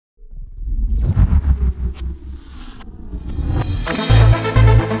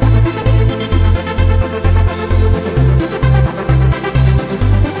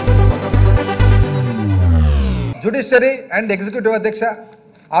Judiciary and executive అధ్యక్ష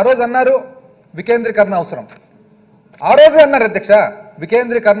ఆ రోజు అన్నారు వికేంద్రీకరణ అవసరం. ఆ రోజే అన్నారు అధ్యక్ష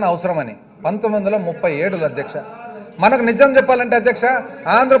వికేంద్రీకరణ అవసరమని 1937లో అధ్యక్ష. మనకు నిజం చెప్పాలంటే అధ్యక్ష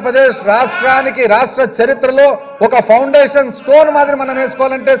ఆంధ్రప్రదేశ్ రాష్ట్రానికి రాష్ట్ర చరిత్రలో ఒక ఫౌండేషన్ స్టోన్ మాదిరి మనం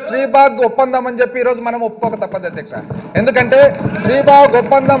వేసుకోవాలంటే శ్రీబాగ్ ఒప్పందం అని చెప్పి ఈరోజు మనం ఒప్పుకోక తప్పదు అధ్యక్ష. ఎందుకంటే శ్రీబాగ్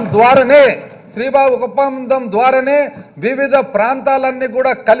ఒప్పందం ద్వారానే వివిధ ప్రాంతాలన్నీ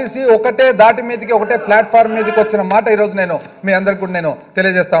కూడా కలిసి ఒకటే దాటి మీదకి ఒకటే ప్లాట్ఫామ్ మీదకి వచ్చిన మాట ఈరోజు నేను మీ అందరికి కూడా నేను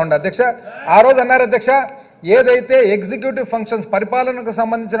తెలియజేస్తా ఉండే అధ్యక్ష. ఆ రోజు అన్నారు అధ్యక్ష ఏదైతే ఎగ్జిక్యూటివ్ ఫంక్షన్స్ పరిపాలనకు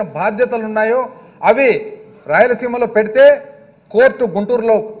సంబంధించిన బాధ్యతలు ఉన్నాయో అవి రాయలసీమలో పెడితే కోర్టు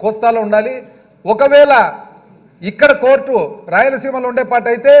గుంటూరులో కోస్తాలో ఉండాలి. ఒకవేళ ఇక్కడ కోర్టు రాయలసీమలో ఉండే పాటు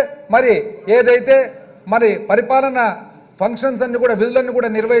అయితే మరి ఏదైతే మరి పరిపాలన ఫంక్షన్స్ అన్ని కూడా విధులన్నీ కూడా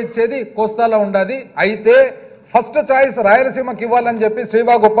నిర్వహించేది కోస్తాలో ఉండాలి. అయితే ఫస్ట్ చాయిస్ రాయలసీమకి ఇవ్వాలని చెప్పి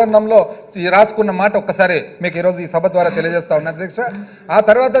శ్రీబాగ్ ఒప్పందంలో రాసుకున్న మాట ఒక్కసారి మీకు ఈరోజు ఈ సభ ద్వారా తెలియజేస్తా ఉన్నా అధ్యక్ష. ఆ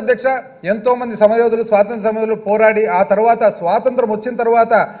తర్వాత అధ్యక్ష ఎంతో మంది సమరయోధులు స్వాతంత్ర సమయంలో పోరాడి ఆ తర్వాత స్వాతంత్రం వచ్చిన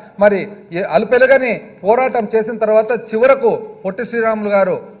తర్వాత మరి అలుపెలగని పోరాటం చేసిన తర్వాత చివరకు పొట్టి శ్రీరాములు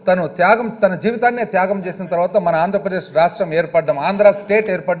గారు తన జీవితాన్నే త్యాగం చేసిన తర్వాత మన ఆంధ్రప్రదేశ్ రాష్ట్రం ఏర్పడడం ఆంధ్ర స్టేట్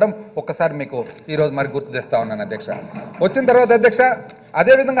ఏర్పడడం ఒక్కసారి మీకు ఈరోజు మరి గుర్తు తెస్తా ఉన్నాను అధ్యక్ష. వచ్చిన తర్వాత అధ్యక్ష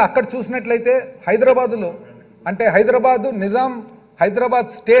అదేవిధంగా అక్కడ చూసినట్లయితే హైదరాబాదులో అంటే హైదరాబాద్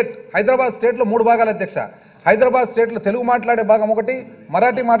స్టేట్లో 3 భాగాలు అధ్యక్ష. హైదరాబాద్ స్టేట్లో తెలుగు మాట్లాడే భాగం ఒకటి,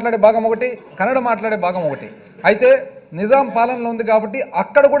 మరాఠీ మాట్లాడే భాగం ఒకటి, కన్నడ మాట్లాడే భాగం ఒకటి. అయితే నిజాం పాలనలో ఉంది కాబట్టి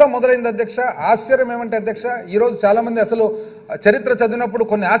అక్కడ కూడా మొదలైంది అధ్యక్ష. ఆశ్చర్యం ఏమంటే అధ్యక్ష ఈరోజు చాలామంది అసలు చరిత్ర చదివినప్పుడు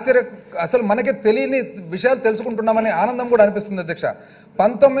కొన్ని అసలు మనకి తెలియని విషయాలు తెలుసుకుంటున్నామని ఆనందం కూడా అనిపిస్తుంది అధ్యక్ష.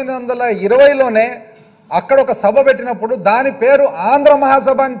 1920లోనే అక్కడ ఒక సభ పెట్టినప్పుడు దాని పేరు ఆంధ్ర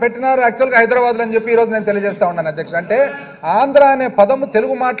మహాసభ అని పెట్టినారు యాక్చువల్గా హైదరాబాద్లో అని చెప్పి ఈరోజు నేను తెలియజేస్తా ఉన్నాను అధ్యక్ష. అంటే ఆంధ్ర అనే పదము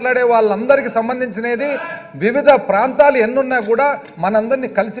తెలుగు మాట్లాడే వాళ్ళందరికీ సంబంధించినది. వివిధ ప్రాంతాలు ఎన్నున్నా కూడా మనందరినీ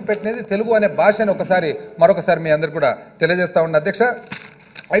కలిసి పెట్టినది తెలుగు అనే భాషని మరొకసారి మీ అందరికి కూడా తెలియజేస్తా ఉన్నా అధ్యక్ష.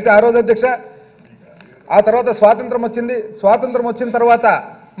 అయితే ఆ రోజు అధ్యక్ష ఆ తర్వాత స్వాతంత్రం వచ్చింది. స్వాతంత్రం వచ్చిన తర్వాత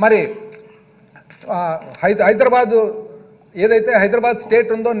మరి ఏదైతే హైదరాబాద్ స్టేట్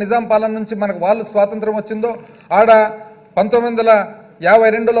ఉందో నిజాం పాలన నుంచి మనకు వాళ్ళు స్వాతంత్రం వచ్చిందో ఆడ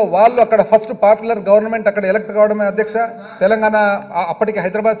 1952లో వాళ్ళు అక్కడ ఫస్ట్ పాపులర్ గవర్నమెంట్ అక్కడ ఎలక్ట్ కావడమే అధ్యక్ష. తెలంగాణ అప్పటికి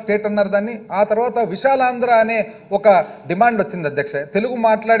హైదరాబాద్ స్టేట్ అన్నారు దాన్ని. ఆ తర్వాత విశాలాంధ్ర అనే ఒక డిమాండ్ వచ్చింది అధ్యక్ష. తెలుగు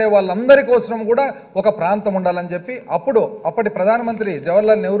మాట్లాడే వాళ్ళందరి కోసం కూడా ఒక ప్రాంతం ఉండాలని చెప్పి అప్పటి ప్రధానమంత్రి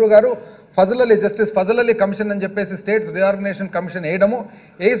జవహర్లాల్ నెహ్రూ గారు జస్టిస్ ఫజల్ అలీ కమిషన్ అని చెప్పేసి స్టేట్స్ రీఆర్గనైజేషన్ కమిషన్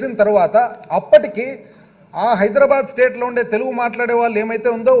వేసిన తర్వాత అప్పటికి ఆ హైదరాబాద్ స్టేట్లో ఉండే తెలుగు మాట్లాడే వాళ్ళు ఏమైతే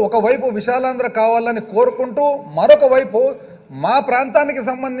ఉందో ఒకవైపు విశాలాంధ్ర కావాలని కోరుకుంటూ మరొక వైపు మా ప్రాంతానికి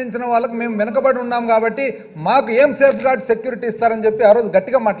సంబంధించిన వాళ్ళకు మేము వెనుకబడి ఉన్నాం కాబట్టి మాకు ఏం సేఫ్ గార్డ్ సెక్యూరిటీ ఇస్తారని చెప్పి ఆ రోజు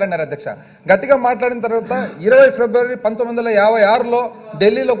గట్టిగా మాట్లాడినారు అధ్యక్ష. గట్టిగా మాట్లాడిన తర్వాత 20 ఫిబ్రవరి 1956లో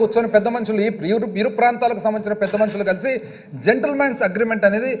ఢిల్లీలో కూర్చొని పెద్ద మనుషులు ఇరు ప్రాంతాలకు సంబంధించిన పెద్ద మనుషులు కలిసి జెంటిల్మ్యాన్స్ అగ్రిమెంట్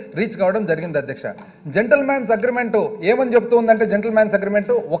అనేది రీచ్ కావడం జరిగింది అధ్యక్ష. జెంటిల్మ్యాన్స్ అగ్రిమెంట్ ఏమని చెప్తూ ఉందంటే జెంటిల్మ్యాన్స్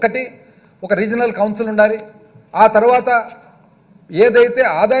అగ్రిమెంట్ ఒక రీజనల్ కౌన్సిల్ ఉండాలి. ఆ తర్వాత ఏదైతే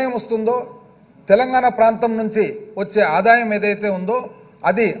ఆదాయం వస్తుందో తెలంగాణ ప్రాంతం నుంచి వచ్చే ఆదాయం ఏదైతే ఉందో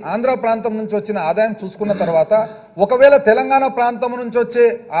అది ఆంధ్ర ప్రాంతం నుంచి వచ్చిన ఆదాయం చూసుకున్న తర్వాత ఒకవేళ తెలంగాణ ప్రాంతం నుంచి వచ్చే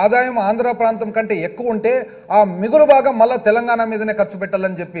ఆదాయం ఆంధ్ర ప్రాంతం కంటే ఎక్కువ ఉంటే ఆ మిగులు భాగం మళ్ళీ తెలంగాణ మీదనే ఖర్చు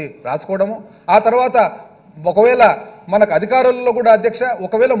పెట్టాలని చెప్పి రాసుకోవడము. ఆ తర్వాత ఒకవేళ మనకు అధికారుల్లో కూడా అధ్యక్ష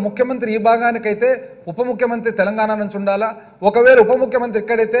ఒకవేళ ముఖ్యమంత్రి ఈ భాగానికైతే ఉప ముఖ్యమంత్రి తెలంగాణ నుంచి ఉండాలా, ఒకవేళ ఉప ముఖ్యమంత్రి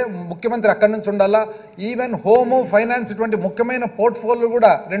ఇక్కడైతే ముఖ్యమంత్రి అక్కడి నుంచి ఉండాలా, ఈవెన్ హోము ఫైనాన్స్ ఇటువంటి ముఖ్యమైన పోర్ట్ఫోలియో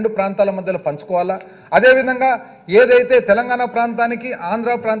కూడా 2 ప్రాంతాల మధ్యలో పంచుకోవాలా. అదేవిధంగా ఏదైతే తెలంగాణ ప్రాంతానికి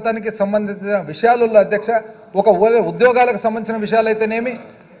ఆంధ్ర ప్రాంతానికి సంబంధించిన విషయాలలో అధ్యక్ష ఒకవేళ ఉద్యోగాలకు సంబంధించిన విషయాలైతేనేమి,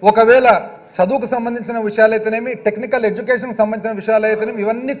 ఒకవేళ చదువుకు సంబంధించిన విషయాలైతేనేమి, టెక్నికల్ ఎడ్యుకేషన్కి సంబంధించిన విషయాలైతేనేమి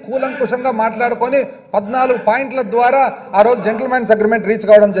ఇవన్నీ కూలంకుషంగా మాట్లాడుకొని 14 పాయింట్ల ద్వారా ఆ రోజు జెంటిల్మెన్స్ అగ్రిమెంట్ రీచ్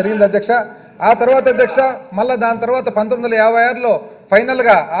కావడం జరిగింది అధ్యక్ష. ఆ తర్వాత అధ్యక్ష మళ్ళీ దాని తర్వాత 1956లో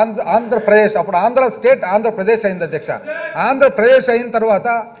ఫైనల్గా ఆంధ్రప్రదేశ్ అప్పుడు ఆంధ్ర స్టేట్ ఆంధ్రప్రదేశ్ అయింది అధ్యక్ష. ఆంధ్రప్రదేశ్ అయిన తర్వాత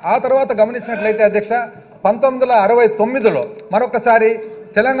ఆ తర్వాత గమనించినట్లయితే అధ్యక్ష 1969లో మరొకసారి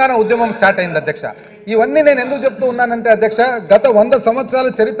తెలంగాణ ఉద్యమం స్టార్ట్ అయింది అధ్యక్ష. ఇవన్నీ నేను ఎందుకు చెప్తూ ఉన్నానంటే అధ్యక్ష గత 100 సంవత్సరాల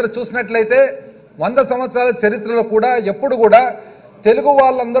చరిత్ర చూసినట్లయితే 100 సంవత్సరాల చరిత్రలో కూడా ఎప్పుడు కూడా తెలుగు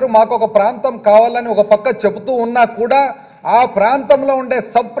వాళ్ళందరూ మాకు ఒక ప్రాంతం కావాలని ఒక పక్క చెబుతూ ఉన్నా కూడా ఆ ప్రాంతంలో ఉండే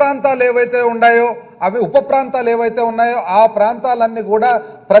సబ్ ప్రాంతాలు ఏవైతే ఉన్నాయో అవి ఉప ప్రాంతాలు ఏవైతే ఉన్నాయో ఆ ప్రాంతాలన్నీ కూడా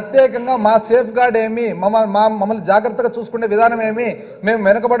ప్రత్యేకంగా మా సేఫ్ గార్డ్ ఏమి మమ్మల్ని జాగ్రత్తగా చూసుకునే విధానం ఏమి మేము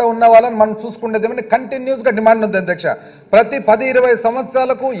వెనుకబడి ఉన్న వాళ్ళని మనం చూసుకునేదేమని కంటిన్యూస్గా డిమాండ్ ఉంది అధ్యక్ష. ప్రతి 10-20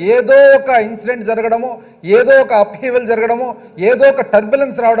 సంవత్సరాలకు ఏదో ఒక ఇన్సిడెంట్ జరగడము, ఏదో ఒక అప్హీవల్ జరగడము, ఏదో ఒక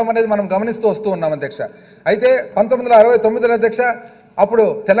టర్బులెన్స్ రావడం అనేది మనం గమనిస్తూ వస్తూ ఉన్నాం అధ్యక్ష. అయితే 1969 అధ్యక్ష అప్పుడు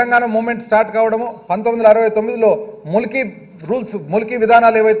తెలంగాణ మూవ్మెంట్ స్టార్ట్ కావడము, 1969లో ముల్కీ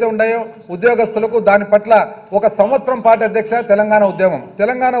విధానాలు ఏవైతే ఉన్నాయో ఉద్యోగస్తులకు దాని పట్ల ఒక సంవత్సరం పాటు అధ్యక్ష తెలంగాణ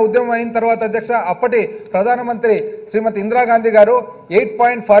ఉద్యమం అయిన తర్వాత అధ్యక్ష అప్పటి ప్రధానమంత్రి శ్రీమతి ఇందిరాగాంధీ గారు 8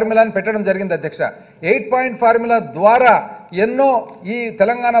 పాయింట్ ఫార్ములాని పెట్టడం జరిగింది అధ్యక్ష. 8 పాయింట్ ఫార్ములా ద్వారా ఎన్నో ఈ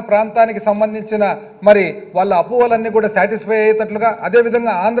తెలంగాణ ప్రాంతానికి సంబంధించిన మరి వాళ్ళ అపోహలన్నీ కూడా సాటిస్ఫై అయ్యేటట్లుగా,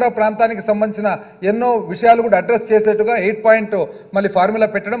 అదేవిధంగా ఆంధ్ర ప్రాంతానికి సంబంధించిన ఎన్నో విషయాలు కూడా అడ్రస్ చేసేట్టుగా 8 పాయింట్ మళ్ళీ ఫార్ములా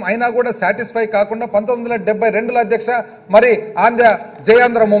పెట్టడం అయినా కూడా సాటిస్ఫై కాకుండా 1972లో అధ్యక్ష మరి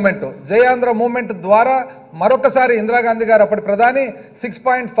జయాంధ్ర మూవ్మెంట్ ద్వారా మరొకసారి ఇందిరాగాంధీ గారు అప్పటి ప్రధాని 6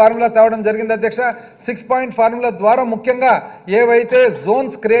 పాయింట్ ఫార్ములా తేవడం జరిగింది అధ్యక్ష. 6 పాయింట్ ఫార్ములా ద్వారా ముఖ్యంగా ఏవైతే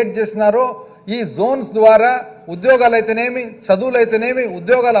జోన్స్ క్రియేట్ చేసినారో ఈ జోన్స్ ద్వారా ఉద్యోగాలు అయితేనేమి, చదువులు అయితేనేమి,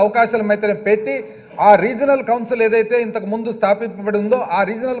 ఉద్యోగాల అవకాశాలు అయితేనే పెట్టి ఆ రీజనల్ కౌన్సిల్ ఏదైతే ఇంతకు ముందు స్థాపించబడి ఉందో ఆ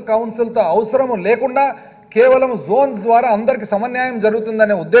రీజనల్ కౌన్సిల్తో అవసరం లేకుండా కేవలం జోన్స్ ద్వారా అందరికి సమన్యాయం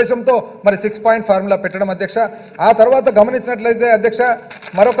జరుగుతుందనే ఉద్దేశంతో మరి 6 పాయింట్ ఫార్ములా పెట్టడం అధ్యక్ష. ఆ తర్వాత గమనించినట్లయితే అధ్యక్ష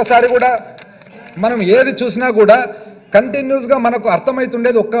మరొకసారి కూడా మనం ఏది చూసినా కూడా కంటిన్యూస్గా మనకు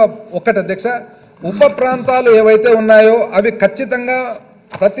అర్థమవుతుండేది ఒక్కటి అధ్యక్ష, ఉప ప్రాంతాలు ఏవైతే ఉన్నాయో అవి ఖచ్చితంగా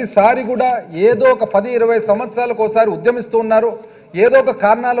ప్రతిసారి కూడా ఏదో ఒక 10-20 సంవత్సరాలకు ఒకసారి ఉద్యమిస్తూ ఉన్నారు, ఏదో ఒక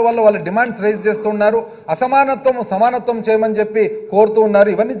కారణాల వల్ల వాళ్ళ డిమాండ్స్ రైజ్ చేస్తూ ఉన్నారు, సమానత్వం చేయమని చెప్పి కోరుతూ ఉన్నారు.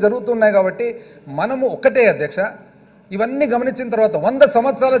 ఇవన్నీ జరుగుతున్నాయి కాబట్టి మనము ఒకటే అధ్యక్ష, ఇవన్నీ గమనించిన తర్వాత 100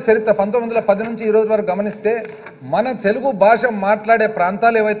 సంవత్సరాల చరిత్ర 1910 నుంచి ఈ రోజు వరకు గమనిస్తే మన తెలుగు భాష మాట్లాడే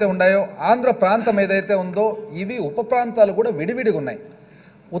ప్రాంతాలు ఏవైతే ఉన్నాయో ఆంధ్ర ప్రాంతం ఏదైతే ఉందో ఇవి ఉప ప్రాంతాలు కూడా విడివిడిగా ఉన్నాయి.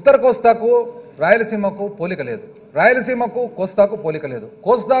 ఉత్తర కోస్తాకు రాయలసీమకు పోలిక లేదు, రాయలసీమకు కోస్తాకు పోలిక లేదు,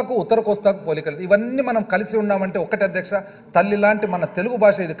 కోస్తాకు ఉత్తర కోస్తాకు పోలిక లేదు. ఇవన్నీ మనం కలిసి ఉన్నామంటే ఒకటి అధ్యక్ష, తల్లి లాంటి మన తెలుగు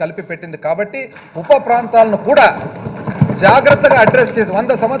భాష ఇది కలిపి పెట్టింది. కాబట్టి ఉప ప్రాంతాలను కూడా జాగ్రత్తగా అడ్రస్ చేసి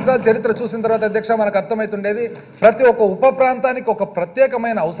 100 సంవత్సరాల చరిత్ర చూసిన తర్వాత అధ్యక్ష మనకు అర్థమవుతుండేది ప్రతి ఒక్క ఉప ప్రాంతానికి ఒక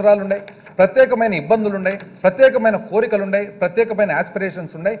ప్రత్యేకమైన అవసరాలు ఉన్నాయి, ప్రత్యేకమైన ఇబ్బందులు ఉన్నాయి, ప్రత్యేకమైన కోరికలు ఉన్నాయి, ప్రత్యేకమైన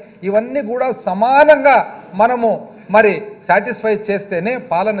ఆస్పిరేషన్స్ ఉన్నాయి. ఇవన్నీ కూడా సమానంగా మనము మరి సాటిస్ఫై చేస్తేనే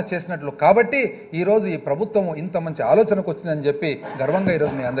పాలన చేసినట్లు. కాబట్టి ఈరోజు ఈ ప్రభుత్వం ఇంత మంచి ఆలోచనకు వచ్చిందని చెప్పి గర్వంగా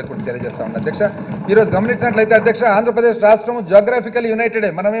ఈరోజు మీ అందరికీ కూడా తెలియజేస్తా ఉన్నాను అధ్యక్ష. ఈరోజు గమనించినట్లయితే అధ్యక్ష ఆంధ్రప్రదేశ్ రాష్ట్రం జాగ్రఫికల్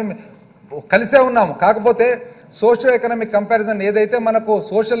యునైటెడే, మనమేం కలిసే ఉన్నాము. కాకపోతే సోషియో ఎకనామిక్ కంపారిజన్ ఏదైతే మనకు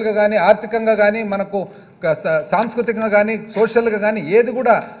సోషల్గా కానీ ఆర్థికంగా కానీ మనకు సాంస్కృతికంగా కానీ సోషల్గా కానీ ఏది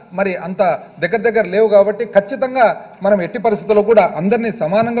కూడా మరి అంత దగ్గర లేవు. కాబట్టి ఖచ్చితంగా మనం ఎట్టి పరిస్థితుల్లో కూడా అందరినీ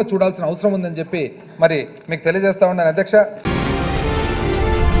సమానంగా చూడాల్సిన అవసరం ఉందని చెప్పి మరి మీకు తెలియజేస్తా ఉన్నాను అధ్యక్ష.